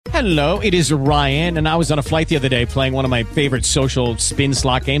Hello, it is Ryan, and I was on a flight the other day playing one of my favorite social spin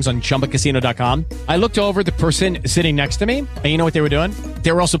slot games on ChumbaCasino.com. I looked over at the person sitting next to me, and you know what they were doing?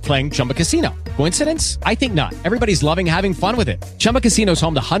 They were also playing Chumba Casino. Coincidence? I think not. Everybody's loving having fun with it. Chumba Casino is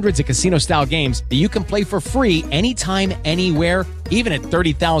home to hundreds of casino-style games that you can play for free anytime, anywhere, even at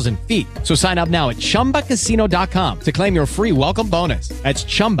 30,000 feet. So sign up now at ChumbaCasino.com to claim your free welcome bonus. That's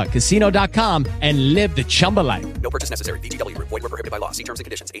ChumbaCasino.com and live the Chumba life. No purchase necessary. VGW. Void where prohibited by law. See terms and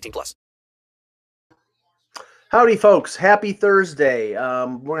conditions. 18+. Howdy, folks. Happy Thursday.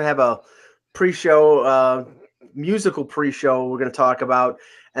 We're going to have a pre-show, musical pre-show we're going to talk about,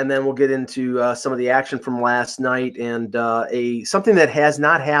 and then we'll get into some of the action from last night and something that has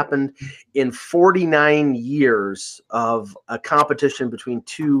not happened in 49 years of a competition between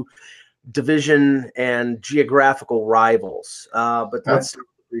two division and geographical rivals. But let's start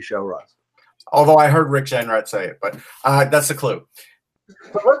the pre-show, Russ. Although I heard Rick Jenrette say it, but that's the clue.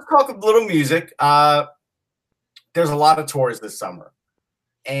 But let's talk a little music. There's a lot of tours this summer,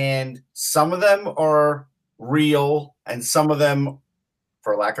 and some of them are real, and some of them,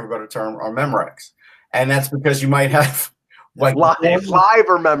 for lack of a better term, are Memorex. And that's because you might have like live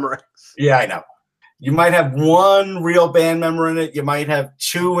or Memorex. Yeah, I know. You might have one real band member in it. You might have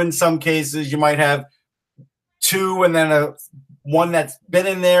two in some cases. You might have two and then one that's been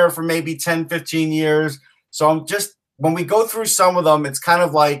in there for maybe 10, 15 years. So when we go through some of them, it's kind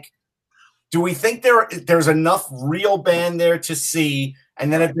of like, do we think there's enough real band there to see?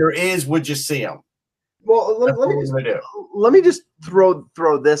 And then if there is, would you see them? Well, let me just throw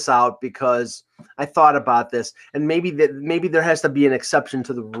this out because I thought about this, and maybe there has to be an exception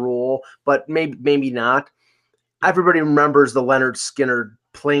to the rule, but maybe not. Everybody remembers the Leonard Skinner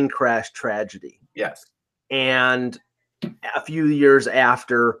plane crash tragedy. Yes. And a few years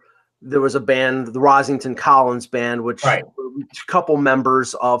after, there was a band, the Rosington Collins Band, which a couple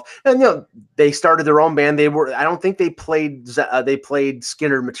members of, and they started their own band. I don't think they played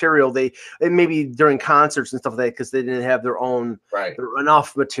Skinner material. They maybe during concerts and stuff like that because they didn't have their own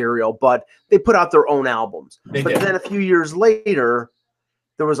enough material, but they put out their own albums. Then a few years later,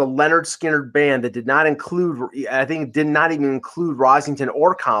 there was a Leonard Skinner band that did not even include Rosington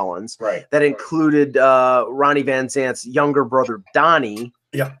or Collins. Right. That included Ronnie Van Zant's younger brother Donnie.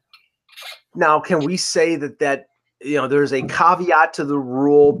 Yeah. Now, can we say that there's a caveat to the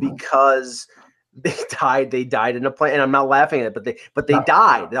rule because they died in a plane? And I'm not laughing at it, but they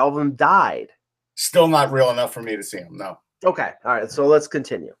died. All of them died. Still not real enough for me to see them. No. Okay. All right. So let's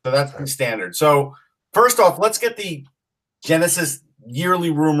continue. So that's the standard. So first off, let's get the Genesis yearly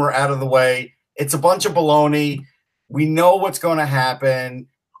rumor out of the way. It's a bunch of baloney. We know what's going to happen.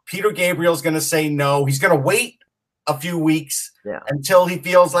 Peter Gabriel's going to say no. He's going to wait a few weeks until he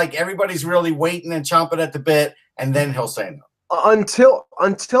feels like everybody's really waiting and chomping at the bit, and then he'll say no.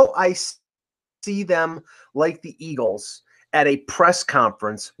 Until I see them like the Eagles at a press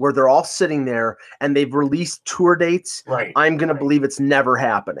conference where they're all sitting there and they've released tour dates, I'm going to believe it's never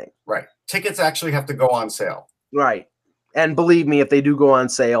happening. Right. Tickets actually have to go on sale. Right. And believe me, if they do go on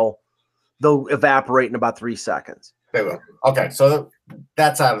sale, they'll evaporate in about 3 seconds. They will. Okay, so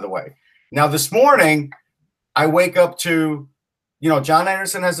that's out of the way. Now, this morning, I wake up to, John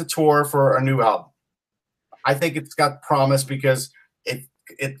Anderson has a tour for a new album. I think it's got promise because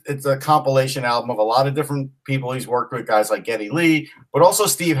it's a compilation album of a lot of different people he's worked with, guys like Geddy Lee, but also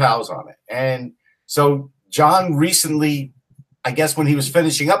Steve Howe's on it. And so John recently, I guess when he was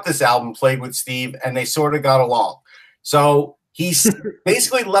finishing up this album, played with Steve, and they sort of got along. So he's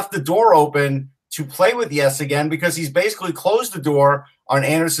basically left the door open to play with Yes again because he's basically closed the door on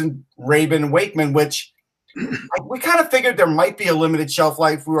Anderson, Rabin, Wakeman, which we kind of figured there might be a limited shelf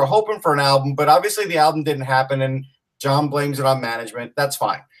life. We were hoping for an album, but obviously the album didn't happen, and John blames it on management. That's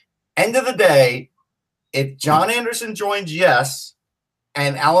fine. End of the day, if John Anderson joins Yes,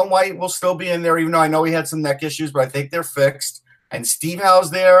 and Alan White will still be in there, even though I know he had some neck issues, but I think they're fixed, and Steve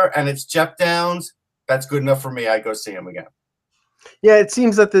Howe's there, and it's Jeff Downs, that's good enough for me. I go see him again. Yeah, it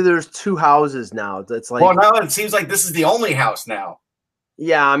seems that there's two houses now. It's like, well, now it seems like this is the only house now.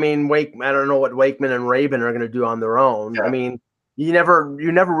 Yeah, I mean, I don't know what Wakeman and Rabin are going to do on their own. Yeah. I mean, you never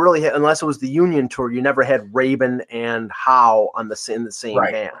really had, unless it was the Union tour, you never had Rabin and Howe in the same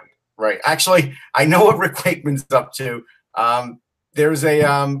band. Right. Actually, I know what Rick Wakeman's up to. There's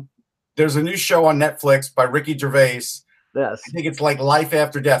a new show on Netflix by Ricky Gervais. Yes. I think it's like Life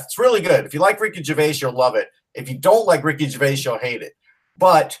After Death. It's really good. If you like Ricky Gervais, you'll love it. If you don't like Ricky Gervais, you'll hate it.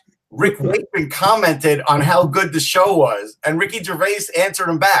 But Rick Wakeman commented on how good the show was, and Ricky Gervais answered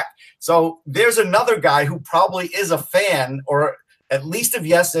him back. So there's another guy who probably is a fan, or at least of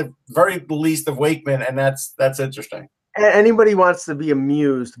Yes, at very least of Wakeman, and that's interesting. Anybody wants to be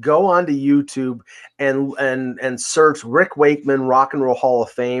amused, go onto YouTube and search Rick Wakeman Rock and Roll Hall of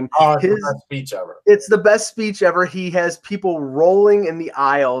Fame. Oh, it's the best speech ever. It's the best speech ever. He has people rolling in the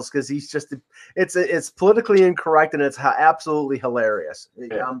aisles because he's just it's politically incorrect and it's absolutely hilarious.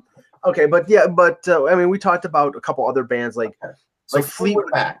 Yeah. Okay, but I mean, we talked about a couple other bands like Fleetwood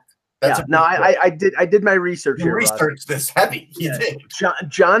Mac. I did my research you here. Researched this heavy. You did.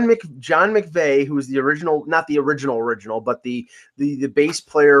 John McVeigh, who's the original, not the original, but the bass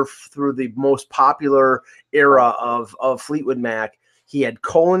player through the most popular era of Fleetwood Mac. He had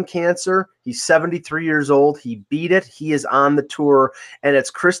colon cancer. He's 73 years old. He beat it. He is on the tour, and it's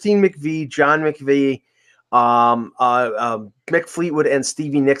Christine McVie, John McVie, Mick Fleetwood, and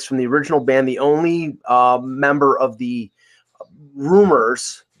Stevie Nicks from the original band. The only member of the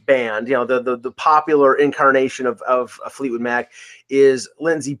Rumors band, the popular incarnation of Fleetwood Mac, is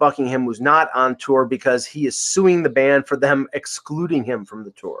Lindsey Buckingham, who's not on tour because he is suing the band for them excluding him from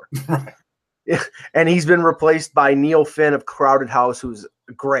the tour. Right. And he's been replaced by Neil Finn of Crowded House, who's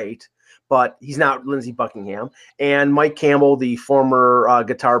great, but he's not Lindsey Buckingham. And Mike Campbell, the former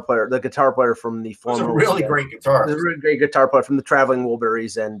guitar player from the former. He's a really great guitarist. He's a really great guitar player from the Traveling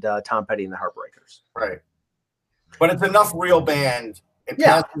Wilburys and Tom Petty and the Heartbreakers. Right. But it's enough real band. It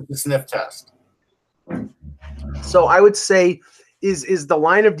passes the sniff test. So I would say, is the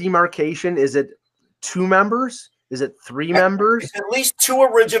line of demarcation, is it 2 members? Is it 3 members? It's at least 2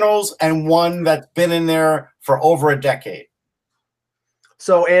 originals and 1 that's been in there for over a decade.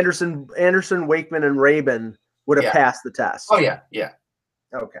 So Anderson, Wakeman, and Rabin would have passed the test. Oh, yeah.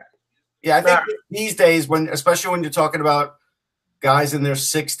 Okay. Yeah, I think these days, especially when you're talking about guys in their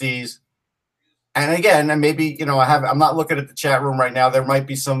 60s, and again, and maybe, I'm not looking at the chat room right now. There might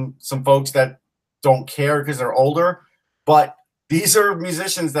be some folks that don't care because they're older, but these are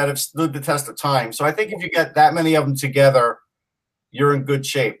musicians that have stood the test of time. So I think if you get that many of them together, you're in good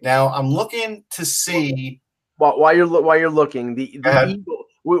shape. Now I'm looking to see. While you're looking, the Eagles.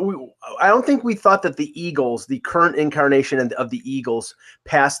 I don't think we thought that the Eagles, the current incarnation of the Eagles,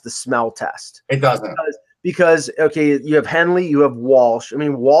 passed the smell test. It doesn't because okay, you have Henley, you have Walsh. I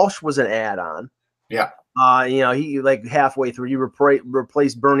mean, Walsh was an add-on. Yeah. He like halfway through, you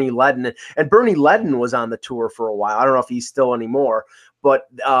replaced Bernie Ledden, and Bernie Ledden was on the tour for a while. I don't know if he's still anymore, but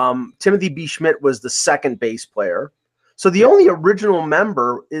Timothy B. Schmidt was the second bass player. So the only original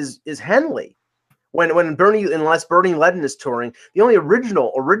member is Henley. Unless Bernie Ledden is touring, the only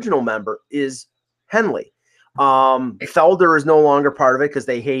original member is Henley. Felder is no longer part of it because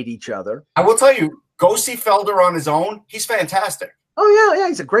they hate each other. I will tell you, go see Felder on his own. He's fantastic. Oh yeah,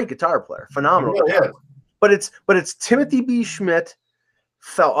 he's a great guitar player, phenomenal. He really is. But it's Timothy B. Schmidt,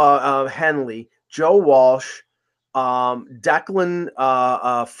 Henley, Joe Walsh, Declan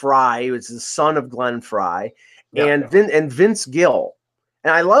Fry, who's the son of Glenn Fry, and Vince Gill.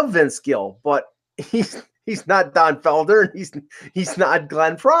 And I love Vince Gill, but he's not Don Felder, and he's not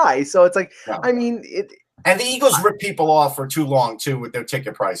Glenn Fry. So it's like, I mean, and the Eagles ripped people off for too long too with their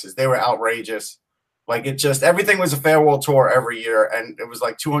ticket prices. They were outrageous. Like everything was a farewell tour every year, and it was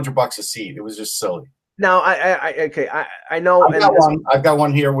like $200 a seat. It was just silly. Now, I know. I've got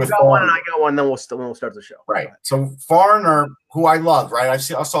one here with Foreigner. One, and I got one. Then we'll start the show. Right. So Foreigner, who I love, right? I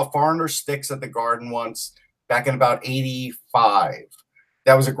saw Foreigner Sticks at the Garden once back in about '85.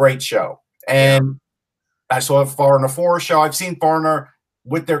 That was a great show, and I saw a Foreigner 4 show. I've seen Foreigner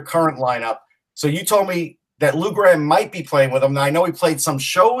with their current lineup. So you told me that Lou Gramm might be playing with them. Now I know he played some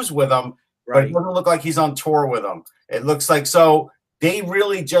shows with them. But it doesn't look like he's on tour with them. It looks like they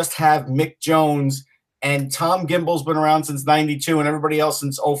really just have Mick Jones, and Tom Gimbel's been around since '92 and everybody else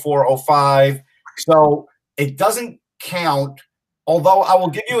since 04, 05. So it doesn't count. Although I will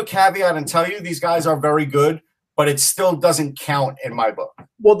give you a caveat and tell you these guys are very good, but it still doesn't count in my book.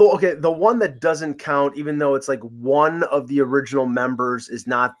 Well, the one that doesn't count, even though it's like one of the original members is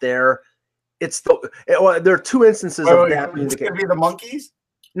not there, there are 2 instances of that. It's going to be the Monkees?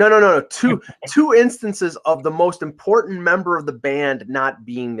 No. Two instances of the most important member of the band not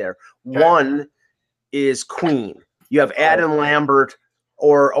being there. Okay. One is Queen. You have Adam Lambert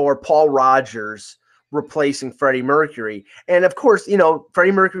or Paul Rodgers replacing Freddie Mercury, and of course,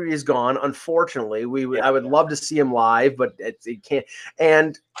 Freddie Mercury is gone. Unfortunately, I would love to see him live, but it can't.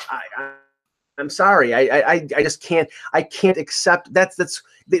 And I'm sorry, I just can't. I can't accept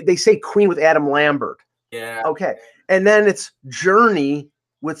they say Queen with Adam Lambert. Yeah. Okay, and then it's Journey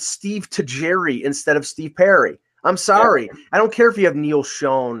with Steve Tajiri instead of Steve Perry. I'm sorry. Yeah. I don't care if you have Neil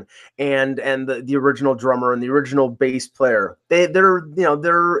Schon and the original drummer and the original bass player.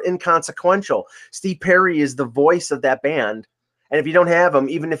 They're inconsequential. Steve Perry is the voice of that band. And if you don't have him,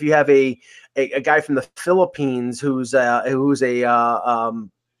 even if you have a a guy from the Philippines who's a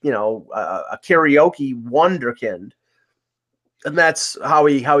karaoke wonderkind, and that's how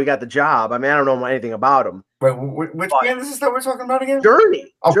he got the job. I mean, I don't know anything about him. Wait, which band is this that we're talking about again?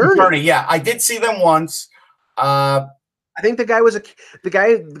 Journey. Oh, Journey. Yeah, I did see them once. I think the guy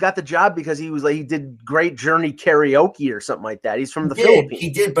got the job because he did great Journey karaoke or something like that. He's from the Philippines. He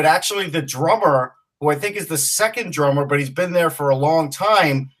did, but actually the drummer, who I think is the second drummer, but he's been there for a long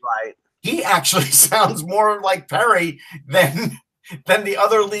time. Right. He actually sounds more like Perry than the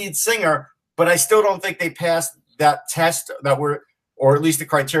other lead singer, but I still don't think they passed that test or at least the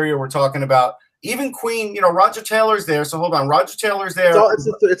criteria we're talking about. Even Queen, Roger Taylor's there. So hold on, Roger Taylor's there. So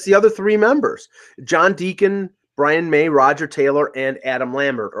it's the other three members: John Deacon, Brian May, Roger Taylor, and Adam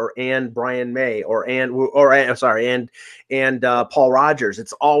Lambert, or Brian May, and Paul Rogers.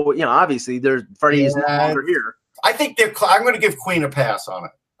 It's all obviously there's Freddie is no longer here. I think I'm going to give Queen a pass on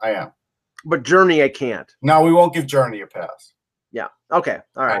it. I am, but Journey I can't. No, we won't give Journey a pass. Yeah. Okay.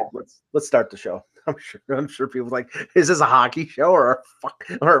 All right. Let's start the show. I'm sure people are like, is this a hockey show or a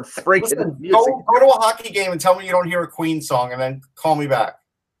freaking music? Go to a hockey game and tell me you don't hear a Queen song, and then call me back.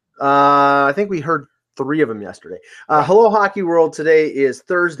 I think we heard 3 of them yesterday. Hello, Hockey World. Today is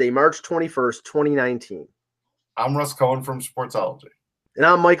Thursday, March 21st, 2019. I'm Russ Cohen from Sportsology. And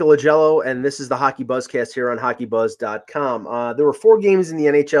I'm Michael Agello, and this is the Hockey Buzzcast here on HockeyBuzz.com. There were 4 games in the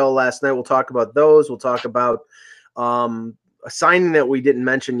NHL last night. We'll talk about those. We'll talk about a signing that we didn't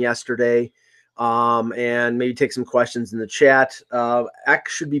mention yesterday, and maybe take some questions in the chat.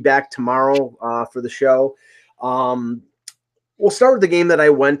 X should be back tomorrow for the show. We'll start with the game that I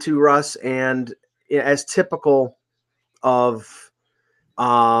went to, Russ, and as typical of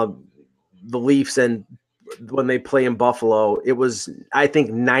the Leafs and when they play in Buffalo, it was, I think,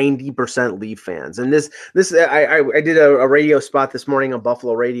 90% Leaf fans. And I did a radio spot this morning on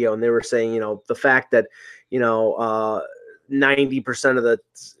Buffalo radio, and they were saying, the fact that, 90%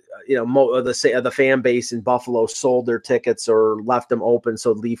 of the fan base in Buffalo sold their tickets or left them open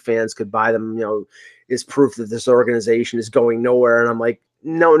so Leaf fans could buy them, is proof that this organization is going nowhere. And I'm like,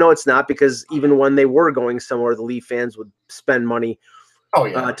 no, it's not, because even when they were going somewhere, the Leaf fans would spend money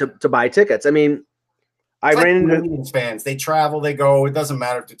to buy tickets. I mean, I ran into fans. They travel, they go. It doesn't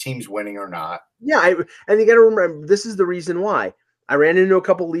matter if the team's winning or not. Yeah, and you got to remember, this is the reason why. I ran into a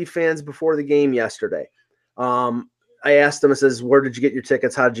couple Leaf fans before the game yesterday. I asked them, I says, where did you get your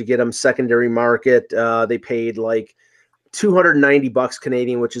tickets? How did you get them? Secondary market. They paid like $290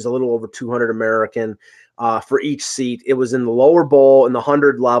 Canadian, which is a little over 200 American, for each seat. It was in the lower bowl in the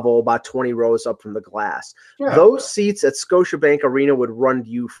 100 level, about 20 rows up from the glass. Yeah. Those seats at Scotiabank Arena would run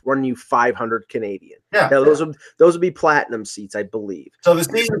you 500 Canadian. Yeah. Now, those would be platinum seats, I believe. So the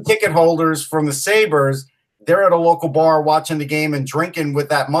season ticket holders from the Sabres, they're at a local bar watching the game and drinking with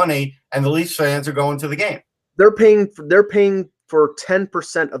that money, and the Leafs fans are going to the game. They're paying for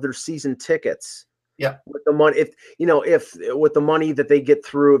 10% of their season tickets. Yeah, with the money, if with the money that they get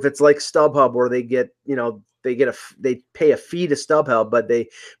through, if it's like StubHub, where they get, they pay a fee to StubHub, but they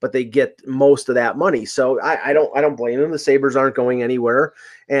get most of that money. So I don't blame them. The Sabres aren't going anywhere,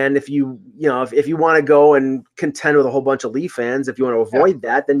 and if you want to go and contend with a whole bunch of Leaf fans, if you want to avoid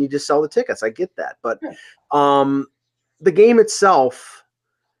that, then you just sell the tickets. I get that, but the game itself,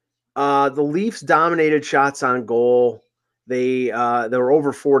 the Leafs dominated shots on goal. There were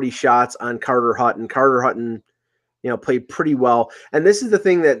over 40 shots on Carter Hutton. Carter Hutton, played pretty well. And this is the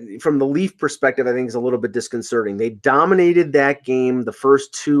thing that, from the Leaf perspective, I think is a little bit disconcerting. They dominated that game the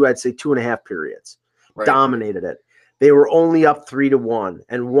first 2.5 periods. Right. Dominated it. They were only up 3-1.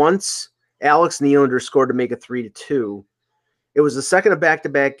 And once Alex Nylander scored to make it 3-2, it was the second of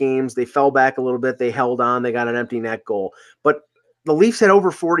back-to-back games. They fell back a little bit. They held on. They got an empty net goal. But the Leafs had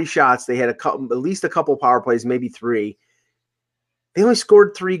over 40 shots. They had at least a couple power plays, maybe 3. They only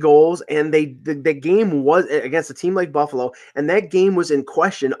scored 3 goals, and the game was against a team like Buffalo, and that game was in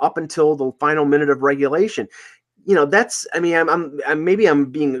question up until the final minute of regulation. That's, I mean, I'm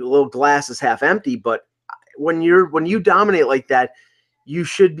being a little glass is half empty, but when you dominate like that, you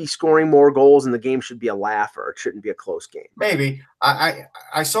should be scoring more goals, and the game should be a laugher. It shouldn't be a close game. Maybe. I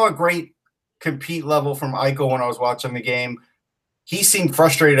saw a great compete level from Eichel when I was watching the game. He seemed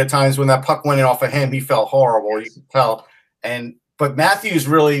frustrated at times when that puck went in off of him. He felt horrible, you could tell. But Matthews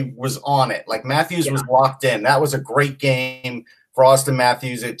really was on it. Like, Matthews was locked in. That was a great game for Austin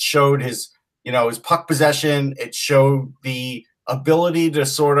Matthews. It showed his puck possession. It showed the ability to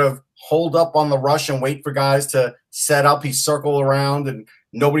sort of hold up on the rush and wait for guys to set up. He circled around and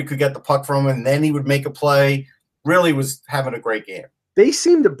nobody could get the puck from him, and then he would make a play. Really was having a great game. They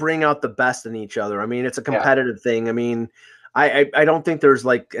seem to bring out the best in each other. I mean, it's a competitive thing. I mean, I don't think there's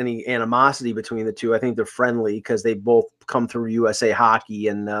like any animosity between the two. I think they're friendly because they both come through USA Hockey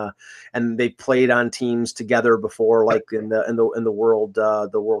and they played on teams together before, like in the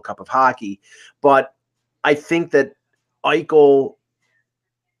World Cup of Hockey. But I think that Eichel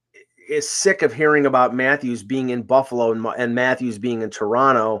is sick of hearing about Matthews being in Buffalo and Matthews being in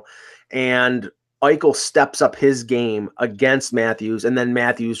Toronto, and Eichel steps up his game against Matthews, and then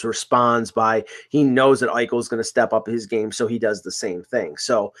Matthews responds by he knows that Eichel is going to step up his game, so he does the same thing.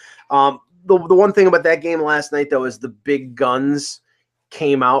 So the one thing about that game last night, though, is the big guns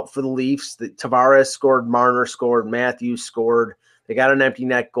came out for the Leafs. Tavares scored, Marner scored, Matthews scored. They got an empty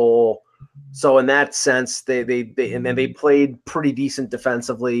net goal. So in that sense, they played pretty decent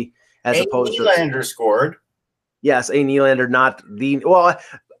defensively as opposed to Nylander scored. Yes, a Nylander, not the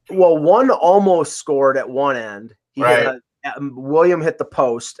well, one almost scored at one end. William hit the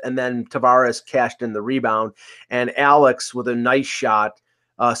post, and then Tavares cashed in the rebound. And Alex, with a nice shot,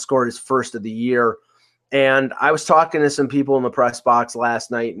 scored his first of the year. And I was talking to some people in the press box last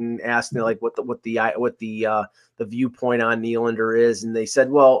night and asked me like what the viewpoint on Nylander is, and they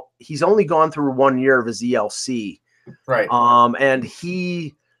said, well, he's only gone through 1 year of his ELC, right? And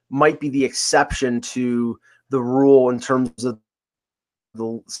he might be the exception to the rule in terms of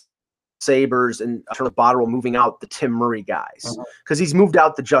the Sabres and in terms of Botterill moving out the Tim Murray guys, because he's moved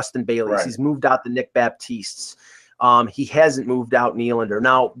out the Justin Baileys, right. He's moved out the Nick Baptistes. He hasn't moved out Nylander.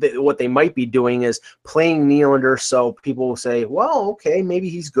 Now, what they might be doing is playing Nylander so people will say, well, okay, maybe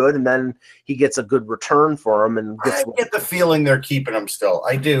he's good, and then he gets a good return for him. And I get the feeling they're keeping him still.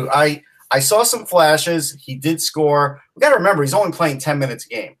 I do. I saw some flashes. He did score. We got to remember, he's only playing 10 minutes a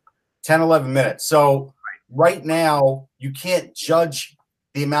game, 10, 11 minutes. So right now, you can't judge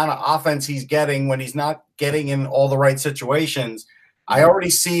the amount of offense he's getting when he's not getting in all the right situations. I already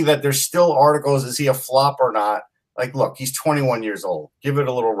see that there's still articles, is he a flop or not? Like, look, he's 21 years old. Give it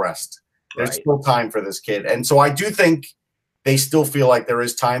a little rest. There's still time for this kid. And so I do think they still feel like there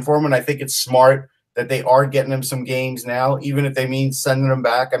is time for him, and I think it's smart that they are getting him some games now, even if they mean sending him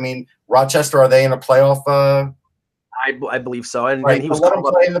back. I mean, Rochester, are they in a playoff? I believe so. And, right, and he was let him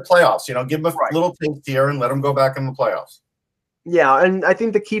play in the playoffs. You know, give him a little taste here and let him go back in the playoffs. Yeah, and I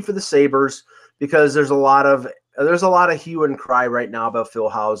think the key for the Sabres, because there's a lot of hue and cry right now about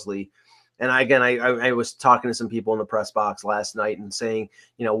Phil Housley. And again, I was talking to some people in the press box last night and saying,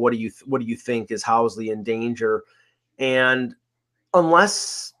 you know, what do you think, is Housley in danger? And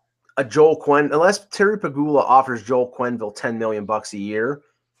unless Terry Pagula offers Joel Quenneville $10 million a year,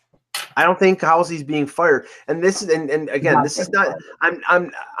 I don't think Housley's being fired. And this is and again, this is not.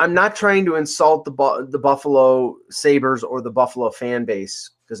 I'm not trying to insult the Buffalo Sabres or the Buffalo fan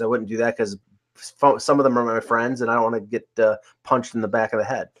base, because I wouldn't do that, because some of them are my friends and I don't want to get punched in the back of the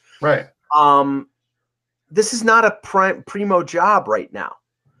head. Right. This is not a primo job right now.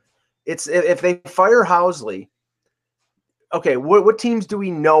 It's if they fire Housley. Okay, what teams do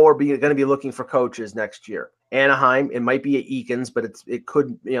we know are going to be looking for coaches next year? Anaheim. It might be at Eakins, but it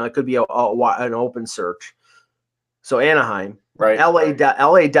could be an open search. So Anaheim, right?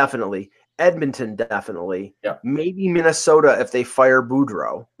 LA definitely. Edmonton definitely. Yeah. Maybe Minnesota if they fire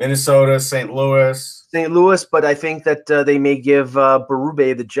Boudreau. Minnesota, St. Louis, but I think that they may give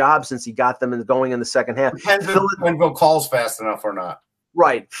Berube the job since he got them going in the second half. Depends if Quenneville calls fast enough or not.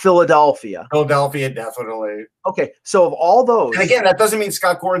 Right. Philadelphia, definitely. Okay, so of all those, and again, that doesn't mean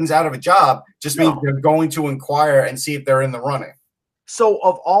Scott Gordon's out of a job. Just means they're going to inquire and see if they're in the running. So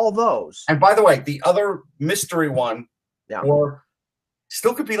of all those, and by the way, the other mystery one, or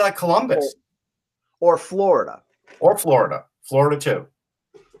still could be like Columbus or Florida, Florida too.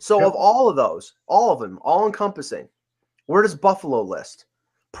 So of all of those, all of them, all encompassing, where does Buffalo list?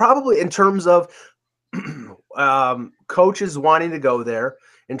 Probably in terms of coaches wanting to go there,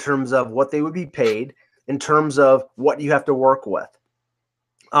 in terms of what they would be paid, in terms of what you have to work with.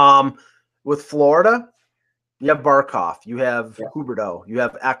 With Florida, you have Barkov, you have Huberdeau, you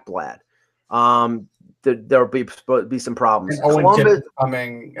have Ekblad. There'll be some problems. Columbus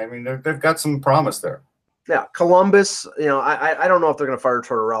coming. I mean, they've got some promise there. Yeah, Columbus. You know, I don't know if they're going to fire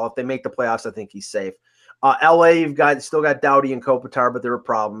Tortorella. If they make the playoffs, I think he's safe. LA, you've still got Doughty and Kopitar, but there are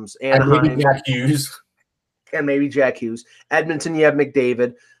problems. Anaheim, and maybe Jack Hughes. Edmonton, you have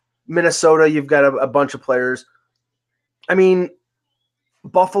McDavid. Minnesota, you've got a bunch of players. I mean,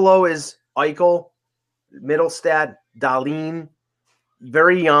 Buffalo is Eichel, Middlestad, Dahlin,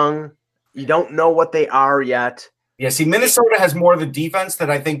 very young. You don't know what they are yet. Yeah, see, Minnesota has more of the defense that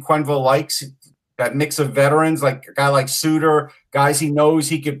I think Quenneville likes. That mix of veterans, like a guy like Suter, guys he knows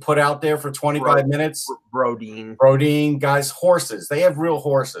he could put out there for 25 minutes. Brodeen, guys, horses. They have real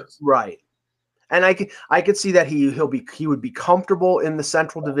horses. Right. And I could see that he would be comfortable in the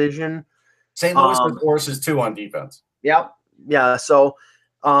Central Division. St. Louis has horses too on defense. Yep. Yeah. So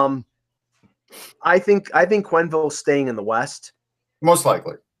I think Quenneville's staying in the West. Most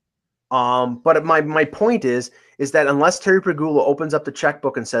likely. But my point is that unless Terry Pregula opens up the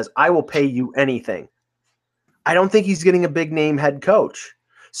checkbook and says, I will pay you anything, I don't think he's getting a big name head coach.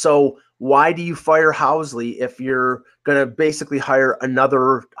 So why do you fire Housley if you're going to basically hire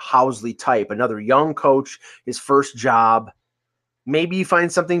another Housley type, another young coach, his first job? Maybe you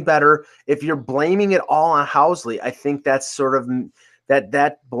find something better. If you're blaming it all on Housley, I think that's sort of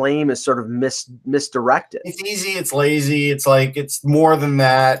that blame is sort of misdirected. It's easy. It's lazy. It's like it's more than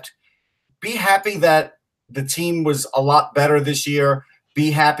that. Be happy that the team was a lot better this year. Be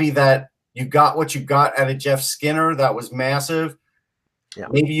happy that you got what you got out of Jeff Skinner. That was massive. Yeah.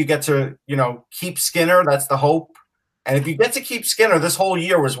 Maybe you get to, keep Skinner. That's the hope. And if you get to keep Skinner, this whole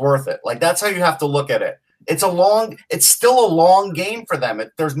year was worth it. Like, that's how you have to look at it. It's still a long game for them.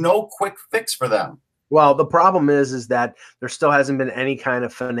 There's no quick fix for them. Well, the problem is that there still hasn't been any kind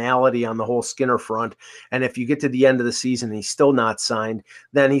of finality on the whole Skinner front. And if you get to the end of the season and he's still not signed,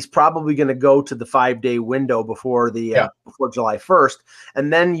 then he's probably going to go to the 5-day window before July 1st.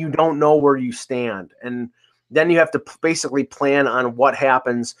 And then you don't know where you stand. And then you have to basically plan on what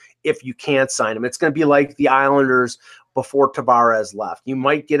happens if you can't sign him. It's going to be like the Islanders before Tavares left. You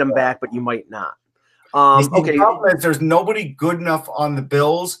might get him back, but you might not. The problem is there's nobody good enough on the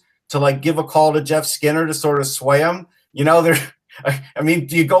Bills to give a call to Jeff Skinner to sort of sway him. Do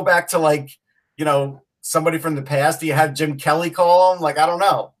you go back to somebody from the past? Do you have Jim Kelly call him? I don't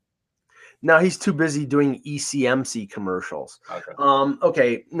know. No, he's too busy doing ECMC commercials.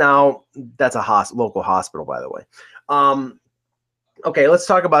 Okay. Now that's a local hospital, by the way. Okay, let's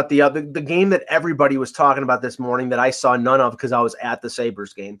talk about the game that everybody was talking about this morning that I saw none of because I was at the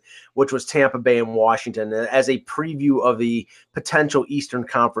Sabres game, which was Tampa Bay and Washington, as a preview of the potential Eastern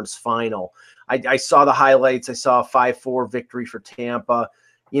Conference final. I saw the highlights. I saw a 5-4 victory for Tampa.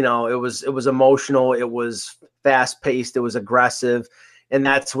 It was emotional. It was fast-paced. It was aggressive. And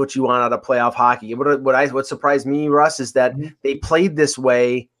that's what you want out of playoff hockey. What surprised me, Russ, is that they played this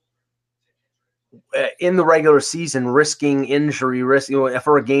way in the regular season, risking injury,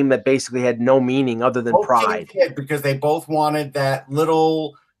 for a game that basically had no meaning other than pride. Because they both wanted that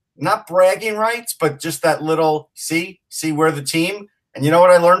little, not bragging rights, but just that little, see, we're the team. And you know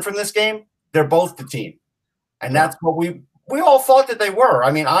what I learned from this game? They're both the team. And that's what we all thought that they were.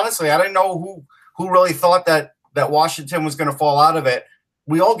 I mean, honestly, I didn't know who really thought that Washington was going to fall out of it.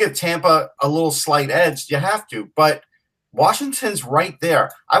 We all give Tampa a little slight edge. You have to, but Washington's right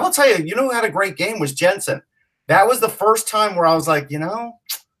there. I will tell you, who had a great game was Jensen. That was the first time where I was like,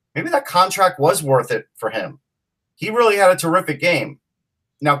 maybe that contract was worth it for him. He really had a terrific game.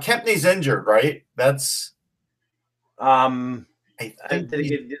 Now, Kempney's injured, right? That's did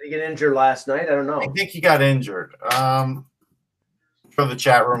he get injured last night? I don't know. I think he got injured. For the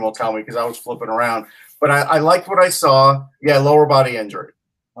chat room will tell me because I was flipping around. But I liked what I saw. Yeah, lower body injury.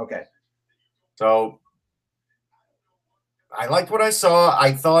 Okay. So I liked what I saw.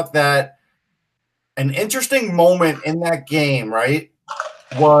 I thought that an interesting moment in that game, right,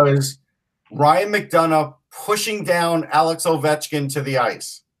 was Ryan McDonough pushing down Alex Ovechkin to the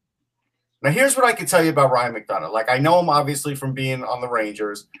ice. Now, here's what I can tell you about Ryan McDonough. I know him obviously from being on the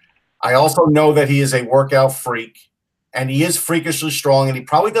Rangers. I also know that he is a workout freak, and he is freakishly strong, and he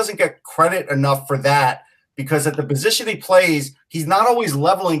probably doesn't get credit enough for that because at the position he plays, he's not always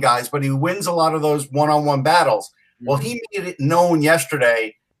leveling guys, but he wins a lot of those one-on-one battles. Well, he made it known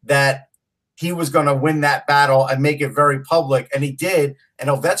yesterday that he was going to win that battle and make it very public, and he did, and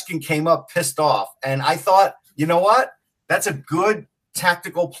Ovechkin came up pissed off. And I thought, you know what? That's a good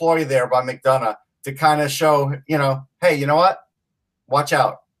tactical ploy there by McDonough to kind of show, hey, you know what? Watch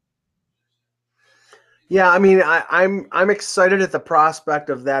out. Yeah, I mean, I'm excited at the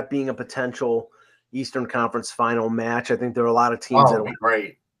prospect of that being a potential Eastern Conference final match. I think there are a lot of teams that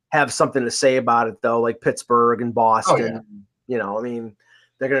great. Have something to say about it, though, like Pittsburgh and Boston. They're going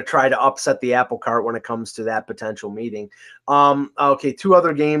to try to upset the apple cart when it comes to that potential meeting. Okay, two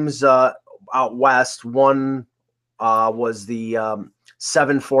other games out west. One was the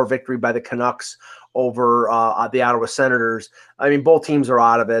 7-4 victory by the Canucks over the Ottawa Senators. I mean, both teams are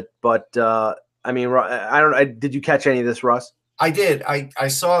out of it, but I don't. Did you catch any of this, Russ? I did. I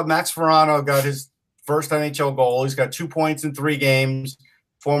saw Max Verano got his first NHL goal. He's got 2 points in 3 games.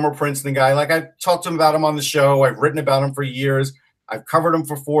 Former Princeton guy. I talked to him about him on the show. I've written about him for years. I've covered him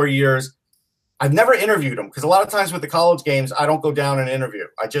for 4 years. I've never interviewed him because a lot of times with the college games, I don't go down and interview.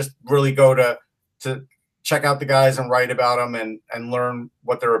 I just really go to check out the guys and write about them and learn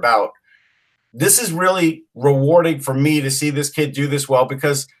what they're about. this is really rewarding for me to see this kid do this well,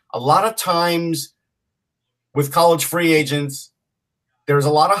 because a lot of times with college free agents, there's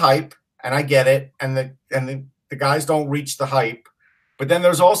a lot of hype, and I get it, and the guys don't reach the hype. But then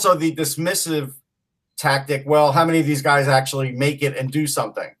there's also the dismissive tactic. Well, how many of these guys actually make it and do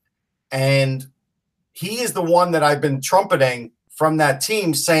something? And he is the one that I've been trumpeting from that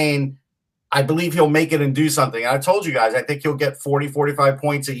team, saying, I believe he'll make it and do something. And I told you guys, I think he'll get 40, 45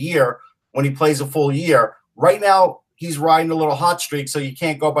 points a year when he plays a full year. Right now, he's riding a little hot streak, so you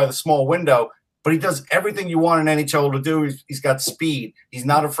can't go by the small window. But he does everything you want an NHL to do. He's got speed. He's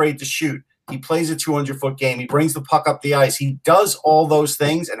not afraid to shoot. He plays a 200-foot game. He brings the puck up the ice. He does all those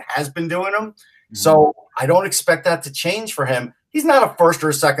things and has been doing them. Mm-hmm. So I don't expect that to change for him. He's not a first or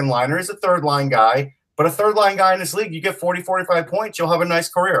a second liner. He's a third line guy. But a third line guy in this league, you get 40, 45 points, you'll have a nice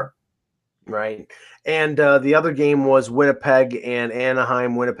career. Right. And the other game was Winnipeg and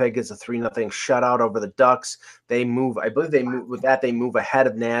Anaheim. Winnipeg gets a 3-0 shutout over the Ducks. They move, I believe they move ahead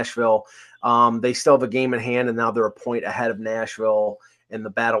of Nashville. They still have a game in hand, and now they're a point ahead of Nashville in the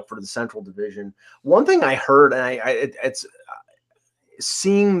battle for the Central Division. One thing I heard, and it's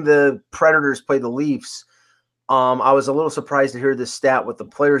seeing the Predators play the Leafs, I was a little surprised to hear this stat with the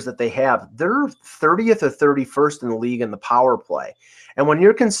players that they have. They're 30th or 31st in the league in the power play. And when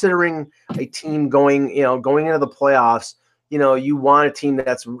you're considering a team going into the playoffs, you want a team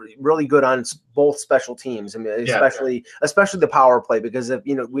that's really good on both special teams. I mean, especially the power play, because if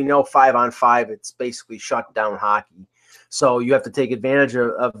we know 5-on-5, it's basically shut down hockey. So you have to take advantage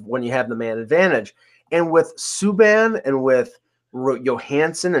of when you have the man advantage. And with Subban and with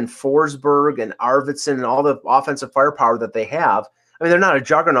Johansson and Forsberg and Arvidsson and all the offensive firepower that they have, I mean, they're not a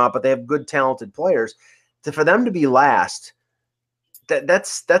juggernaut, but they have good, talented players. For them to be last,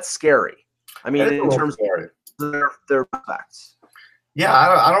 that's scary. I mean, in terms of their prospects. Yeah,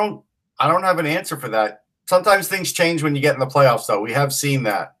 I don't have an answer for that. Sometimes things change when you get in the playoffs, though. We have seen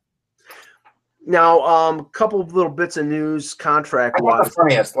that. Now, a couple of little bits of news, contract-wise.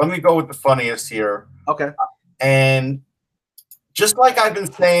 Let me go with the funniest here. Okay. And just like I've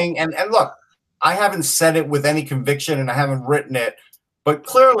been saying, and look, I haven't said it with any conviction, and I haven't written it, but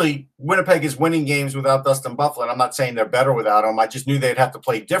clearly Winnipeg is winning games without Dustin Byfuglien. I'm not saying they're better without him. I just knew they'd have to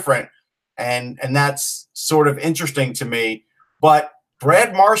play different, and that's sort of interesting to me. But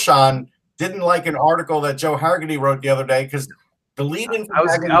Brad Marchand didn't like an article that Joe Haggerty wrote the other day, because the lead-in I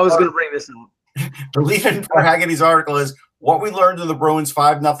was going to bring this up. The lead-in for Haggerty's article is, what we learned of the Bruins'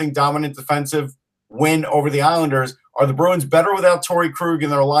 5-0 dominant defensive win over the Islanders. Are the Bruins better without Torrey Krug in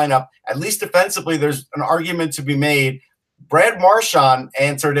their lineup? At least defensively, there's an argument to be made. Brad Marchand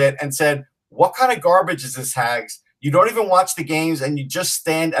answered it and said, what kind of garbage is this, Hags? You don't even watch the games, and you just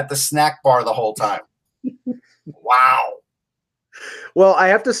stand at the snack bar the whole time. Wow. Well, I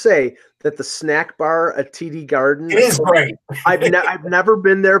have to say that the snack bar at TD Garden, it is great. I've never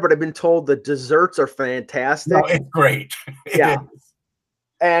been there, but I've been told the desserts are fantastic. No, it's great. Yeah.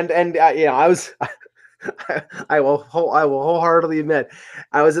 And I was I will wholeheartedly admit,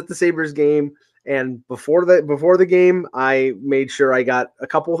 I was at the Sabres game, and before the game, I made sure I got a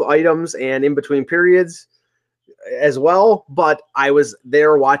couple of items and in between periods as well, but I was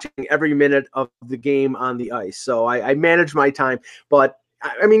there watching every minute of the game on the ice. So I managed my time, but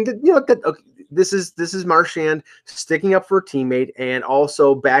I mean, this is Marchand sticking up for a teammate and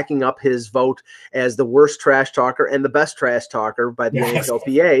also backing up his vote as the worst trash talker and the best trash talker by the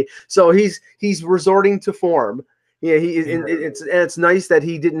NHLPA. So he's resorting to form. Yeah, it's nice that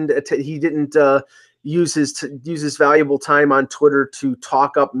he didn't use his valuable time on Twitter to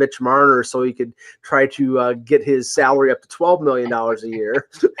talk up Mitch Marner so he could try to get his salary up to $12 million a year.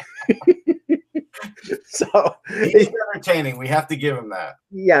 So he's entertaining. We have to give him that.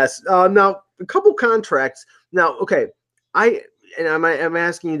 Yes. Now a couple contracts. Now, okay, I'm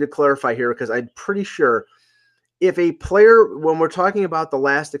asking you to clarify here, because I'm pretty sure if a player, when we're talking about the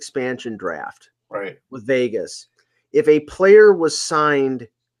last expansion draft, right, with Vegas, if a player was signed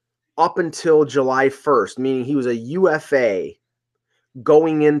up until July 1st, meaning he was a UFA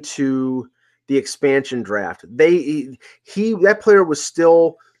going into the expansion draft, that player was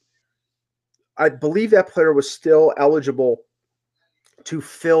still, I believe that player was still eligible to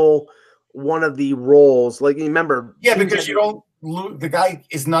fill one of the roles. Like, remember? Yeah, because the guy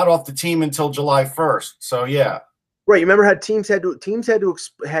is not off the team until July 1st. So yeah. Right. You remember how teams had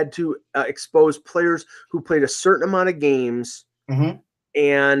to expose players who played a certain amount of games, mm-hmm.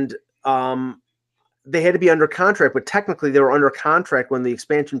 and they had to be under contract, but technically they were under contract when the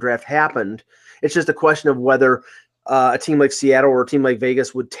expansion draft happened. It's just a question of whether a team like Seattle or a team like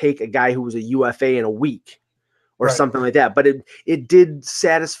Vegas would take a guy who was a UFA in a week, or something like that. But it did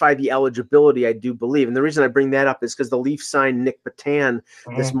satisfy the eligibility, I do believe. And the reason I bring that up is because the Leafs signed Nick Patan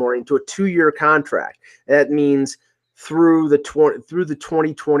this morning to a 2-year contract. That means through the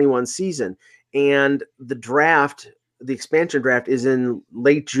 2021 season. And the draft, the expansion draft, is in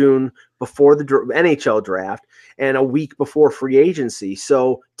late June before the NHL draft and a week before free agency.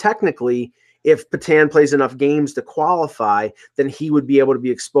 So technically, if Patan plays enough games to qualify, then he would be able to be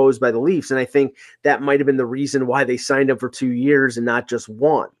exposed by the Leafs. And I think that might have been the reason why they signed him for 2 years and not just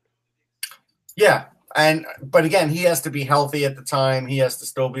one. Yeah. But again, he has to be healthy at the time. He has to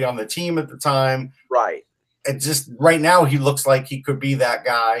still be on the team at the time. Right. It just right now he looks like he could be that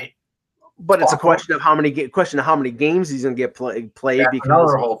guy. But it's a question of how many games he's going to get played. That's because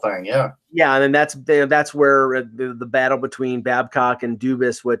another whole thing, yeah. Yeah, and then that's where the battle between Babcock and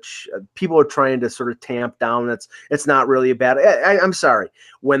Dubas, which people are trying to sort of tamp down. It's not really a battle. I'm sorry.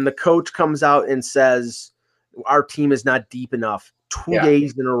 When the coach comes out and says our team is not deep enough 2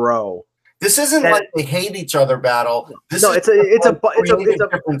 days in a row. This isn't like they hate each other battle.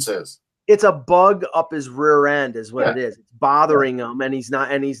 It's a bug up his rear end is what it is. It's bothering him,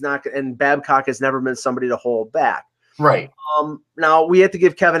 and Babcock has never been somebody to hold back. Right. Now we have to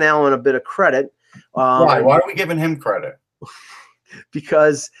give Kevin Allen a bit of credit. Why are we giving him credit?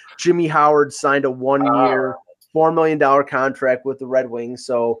 Because Jimmy Howard signed a 1-year, $4 million contract with the Red Wings,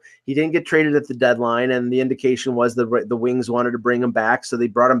 so he didn't get traded at the deadline, and the indication was the Wings wanted to bring him back, so they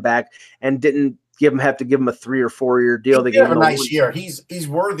brought him back and didn't have to give him a 3 or 4 year deal. They gave him a nice year. He's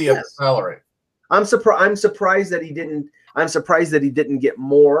worthy of the salary. I'm surprised that he didn't. I'm surprised that he didn't get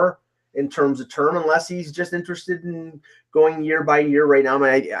more in terms of term, unless he's just interested in going year by year right now.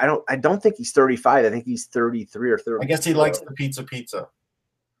 I mean, I don't think he's 35. I think he's 33 or 30. I guess he likes the pizza.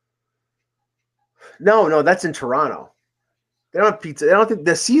 No, that's in Toronto. They don't have pizza. I don't think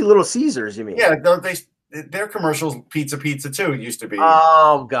the Little Caesars. You mean? Yeah, their commercials pizza too. It used to be.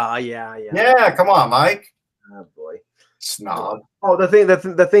 Oh God, yeah. Yeah, come on, Mike. Oh boy, snob. Oh,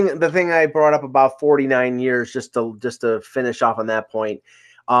 the thing I brought up about 49 years, just to finish off on that point.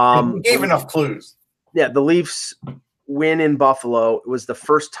 You gave enough clues. Yeah, the Leafs win in Buffalo. It was the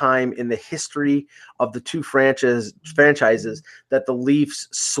first time in the history of the two franchises that the Leafs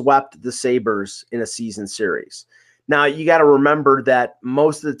swept the Sabres in a season series. Now, you got to remember that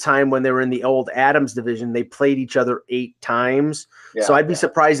most of the time when they were in the old Adams division, they played each other 8 times. Yeah, so I'd be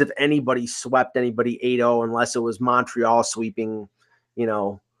surprised if anybody swept anybody 8-0 unless it was Montreal sweeping,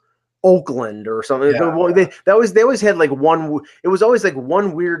 Oakland or something. Yeah. They always had like one. It was always like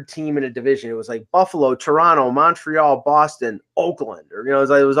one weird team in a division. It was like Buffalo, Toronto, Montreal, Boston, Oakland, or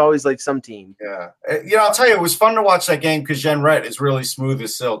it was always like some team. Yeah, I'll tell you, it was fun to watch that game because Jenrette is really smooth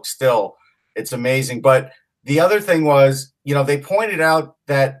as silk. Still, it's amazing. But the other thing was, they pointed out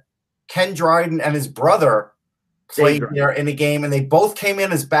that Ken Dryden and his brother played there in a game, and they both came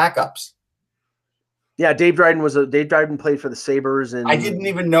in as backups. Yeah, Dave Dryden played for the Sabres, and I didn't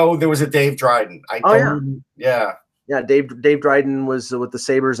even know there was a Dave Dryden. Yeah. Dave Dryden was with the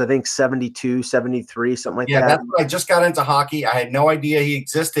Sabres, I think 72, 73, something like that. Yeah, that's when I just got into hockey. I had no idea he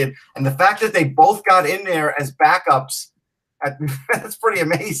existed, and the fact that they both got in there as backups, that's pretty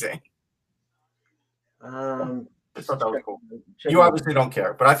amazing. I thought that was cool. You obviously don't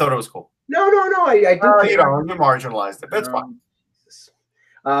care, but I thought it was cool. No, I do. You marginalized it. That's fine.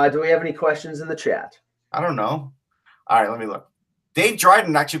 Do we have any questions in the chat? I don't know. All right, let me look. Dave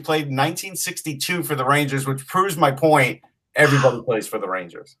Dryden actually played in 1962 for the Rangers, which proves my point. Everybody plays for the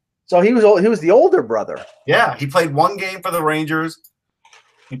Rangers. So he was the older brother. Yeah, he played one game for the Rangers.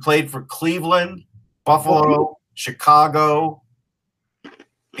 He played for Cleveland, Buffalo, Chicago,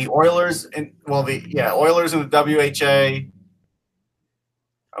 the Oilers, Oilers in the WHA.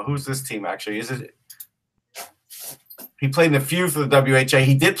 Oh, who's this team actually? He played in a few for the WHA.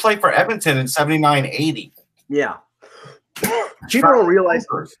 He did play for Edmonton in 79-80. Yeah. People don't realize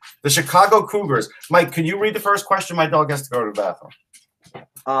the Chicago Cougars. Mike, can you read the first question? My dog has to go to the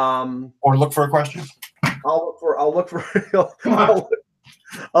bathroom. Or look for a question. I'll look for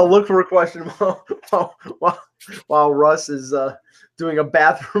a question while Russ is doing a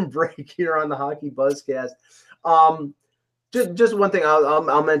bathroom break here on the Hockey Buzzcast. Just one thing,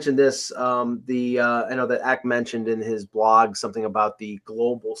 I'll mention this. I know that Eck mentioned in his blog something about the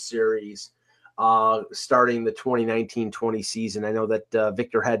Global Series starting the 2019-20 season. I know that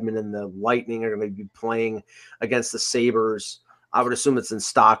Victor Hedman and the Lightning are going to be playing against the Sabres. I would assume it's in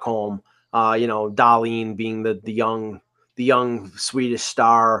Stockholm. Dahlin being the young Swedish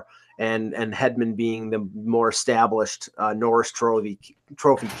star, and Hedman being the more established Norris Trophy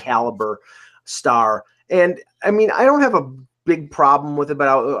caliber star. And I mean, I don't have a big problem with it, but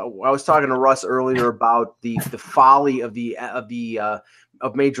I was talking to Russ earlier about the folly of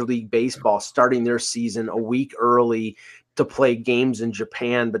Major League Baseball starting their season a week early to play games in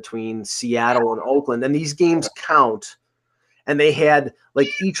Japan between Seattle and Oakland, and these games count. And they had like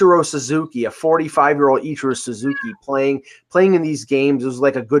Ichiro Suzuki, a 45-year-old Ichiro Suzuki, playing in these games. It was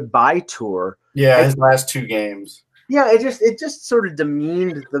like a goodbye tour. Yeah, his last 2 games. Yeah, it just sort of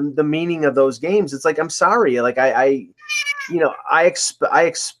demeaned the meaning of those games. It's like, I'm sorry, like I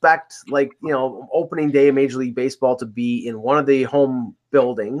expect, like, opening day of Major League Baseball to be in one of the home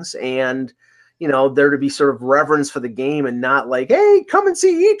buildings, and there to be sort of reverence for the game, and not like, hey, come and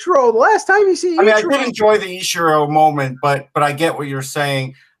see Ichiro the last time you see Ichiro. I mean, I did enjoy the Ichiro moment, but I get what you're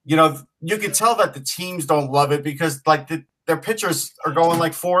saying. You could tell that the teams don't love it because like their pitchers are going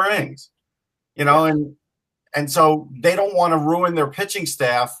like 4 innings, and so they don't want to ruin their pitching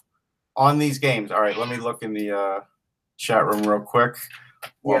staff on these games. All right, let me look in the chat room real quick.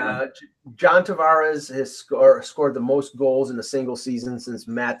 Yeah, John Tavares has scored the most goals in a single season since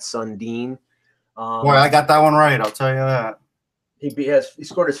Matt Sundin. Boy, I got that one right. I'll tell you that. He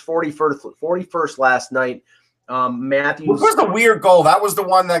scored his 41st last night. Matthews. What was the weird goal? That was the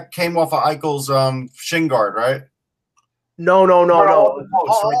one that came off of Eichel's shin guard, right? No.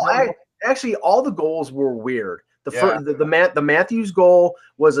 Actually, all the goals were weird. The Matthews goal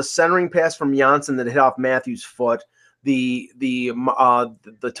was a centering pass from Janssen that hit off Matthews' foot. The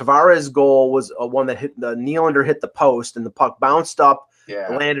Tavares goal was one that hit the Nylander hit the post, and the puck bounced up,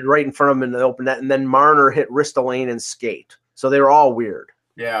 landed right in front of him in the open net, and then Marner hit Ristolainen's skate. So they were all weird.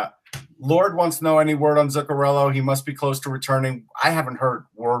 Yeah. Lord wants to know any word on Zuccarello. He must be close to returning. I haven't heard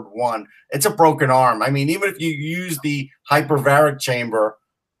word one. It's a broken arm. I mean, even if you use the hyperbaric chamber,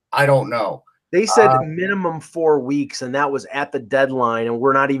 I don't know. They said minimum 4 weeks, and that was at the deadline, and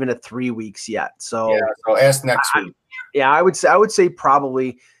we're not even at 3 weeks yet. So so ask next week. I would say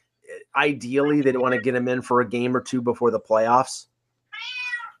probably, ideally, they'd want to get him in for a game or two before the playoffs.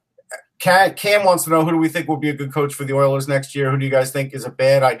 Cam wants to know, who do we think will be a good coach for the Oilers next year? Who do you guys think is a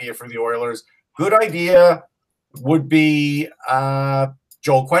bad idea for the Oilers? Good idea would be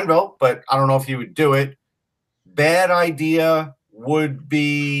Joel Quenneville, but I don't know if he would do it. Bad idea would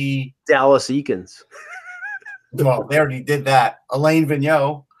be Dallas Eakins. Well, they already did that. Alain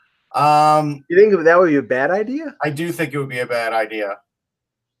Vigneault. You think that would be a bad idea? I do think it would be a bad idea.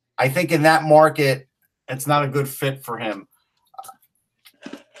 I think in that market, it's not a good fit for him.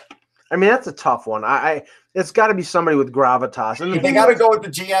 I mean, that's a tough one. It's got to be somebody with gravitas. And they got to go with the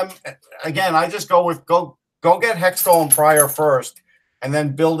GM again. I just go with go get Hextall and Pryor first, and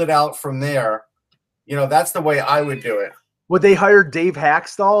then build it out from there. That's the way I would do it. Would they hire Dave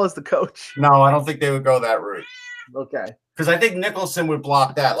Haxtell as the coach? No, I don't think they would go that route. Okay. Because I think Nicholson would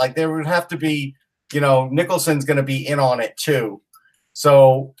block that. Like, there would have to be, Nicholson's going to be in on it too.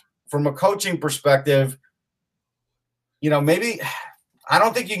 So from a coaching perspective, maybe I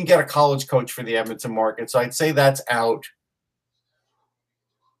don't think you can get a college coach for the Edmonton market. So I'd say that's out.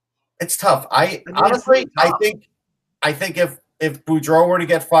 It's tough. I think if Boudreau were to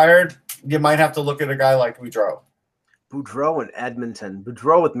get fired, you might have to look at a guy like Boudreau. Boudreau in Edmonton.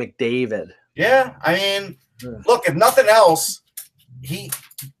 Boudreau with McDavid. Yeah, I mean, look, if nothing else,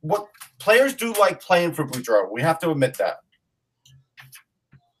 what players do like playing for Boudreau. We have to admit that.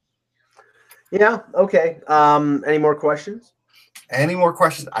 Yeah, okay. Any more questions? Any more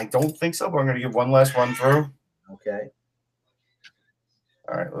questions? I don't think so, but I'm going to give one last run through. Okay.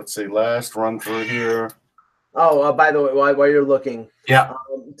 All right, let's see. Last run through here. Oh, by the way, while you're looking,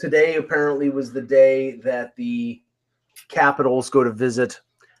 today apparently was the day that the Capitals go to visit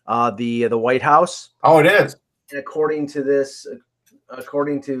the White House. Oh, it is. And according to this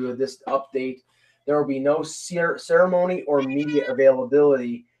update, there will be no ceremony or media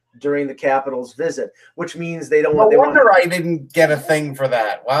availability during the Capitals' visit, which means they don't want. No wonder I didn't get a thing for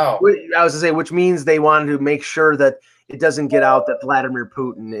that. Wow. I was to say, which means they wanted to make sure that it doesn't get out that Vladimir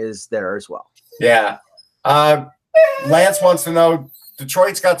Putin is there as well. Yeah. Lance wants to know,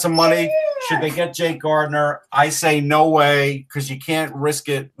 Detroit's got some money. Should they get Jake Gardner? I say no way, because you can't risk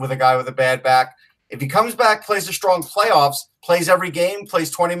it with a guy with a bad back. If he comes back, plays a strong playoffs, plays every game, plays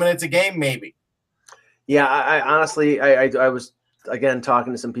 20 minutes a game, maybe. Yeah, I honestly was, again,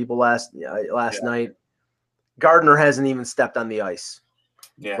 talking to some people last night. Gardner hasn't even stepped on the ice.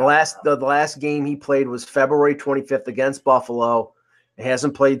 Yeah. The last game he played was February 25th against Buffalo. He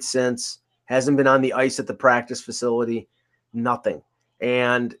hasn't played since. Hasn't been on the ice at the practice facility. Nothing.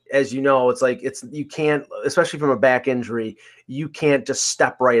 And as you know, you can't, especially from a back injury, you can't just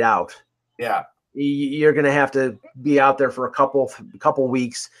step right out. Yeah. You're going to have to be out there for a couple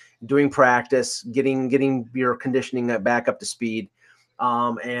weeks. doing practice, getting your conditioning back up to speed.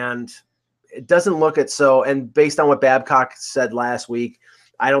 And it doesn't look it so. And based on what Babcock said last week,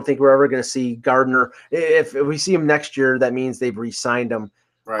 I don't think we're ever going to see Gardner. If we see him next year, that means they've re-signed him.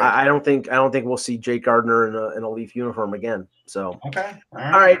 Right. I don't think we'll see Jake Gardner in a Leaf uniform again. So okay,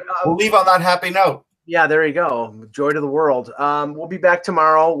 all right. We'll leave on that happy note. Yeah, there you go. Joy to the world. We'll be back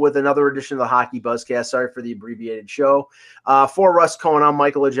tomorrow with another edition of the Hockey Buzzcast. Sorry for the abbreviated show. For Russ Cohen, I'm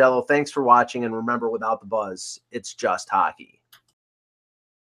Michael Agello. Thanks for watching, and remember, without the buzz, it's just hockey.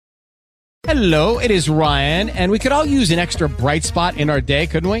 Hello, it is Ryan, and we could all use an extra bright spot in our day,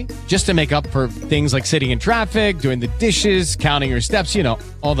 couldn't we? Just to make up for things like sitting in traffic, doing the dishes, counting your steps,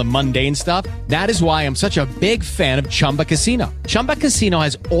 all the mundane stuff. That is why I'm such a big fan of Chumba Casino. Chumba Casino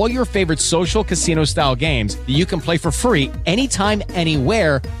has all your favorite social casino-style games that you can play for free anytime,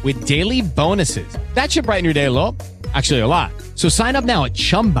 anywhere with daily bonuses. That should brighten your day a little. Actually, a lot. So sign up now at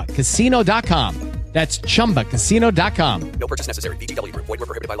ChumbaCasino.com. That's ChumbaCasino.com. No purchase necessary. VGW Group. Void where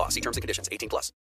prohibited by law. See terms and conditions. 18+.